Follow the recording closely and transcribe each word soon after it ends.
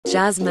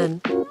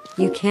Jasmine,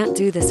 you can't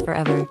do this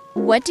forever.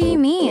 What do you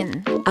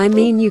mean? I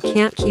mean, you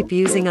can't keep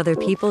using other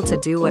people to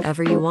do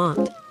whatever you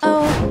want.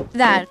 Oh,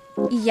 that.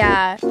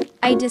 Yeah,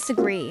 I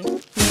disagree.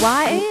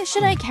 Why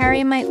should I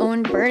carry my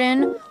own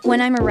burden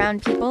when I'm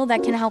around people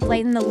that can help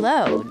lighten the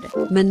load?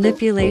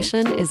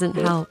 Manipulation isn't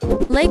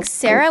help. Like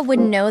Sarah would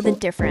know the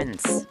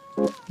difference.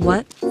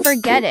 What?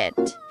 Forget it.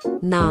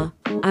 Nah,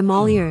 I'm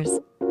all ears.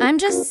 I'm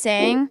just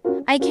saying,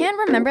 I can't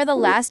remember the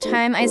last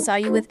time I saw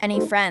you with any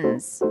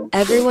friends.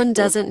 Everyone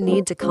doesn't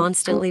need to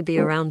constantly be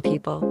around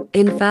people.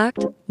 In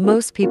fact,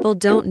 most people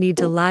don't need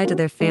to lie to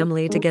their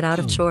family to get out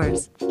of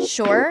chores.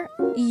 Sure,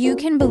 you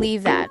can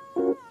believe that.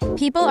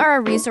 People are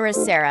a resource,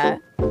 Sarah.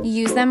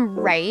 Use them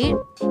right,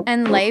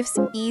 and life's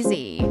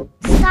easy.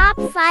 Stop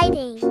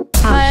fighting.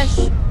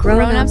 Hush.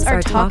 Grown-ups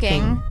are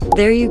talking.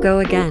 There you go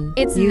again.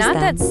 It's Use not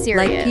them. that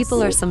serious. Like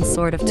people are some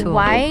sort of tool.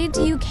 Why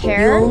do you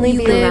care? You only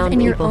be live around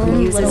in your people who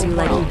own uses little you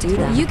like you world. do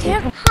that. You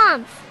can't.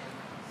 Humph.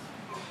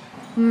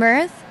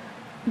 Mirth,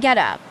 get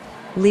up.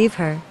 Leave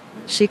her.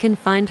 She can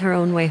find her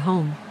own way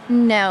home.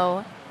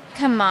 No.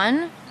 Come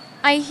on.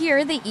 I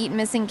hear they eat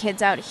missing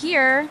kids out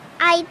here.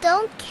 I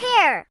don't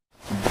care.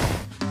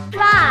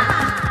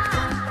 Rah.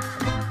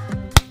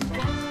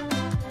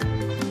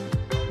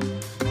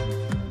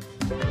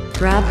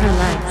 Grab her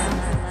legs.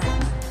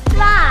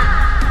 Rah.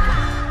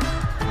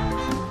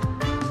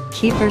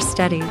 Keep her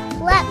steady.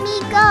 Let me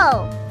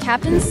go.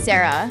 Captain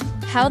Sarah,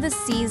 how the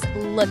sea's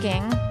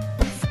looking?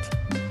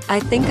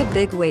 I think a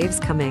big wave's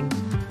coming.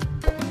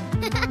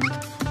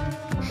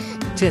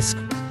 Tisk,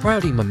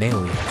 rowdy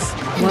mammalians.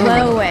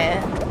 Blow it.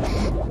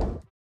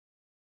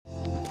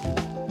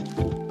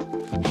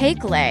 Hey,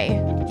 Clay.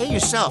 Hey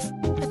yourself,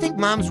 I think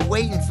Mom's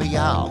waiting for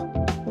y'all.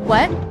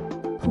 What?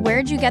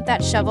 Where'd you get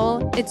that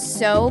shovel? It's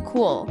so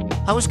cool.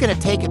 I was gonna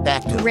take it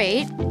back to...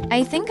 Great.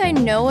 I think I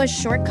know a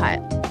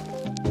shortcut.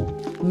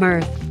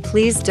 Mirth,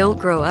 please don't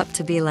grow up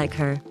to be like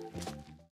her.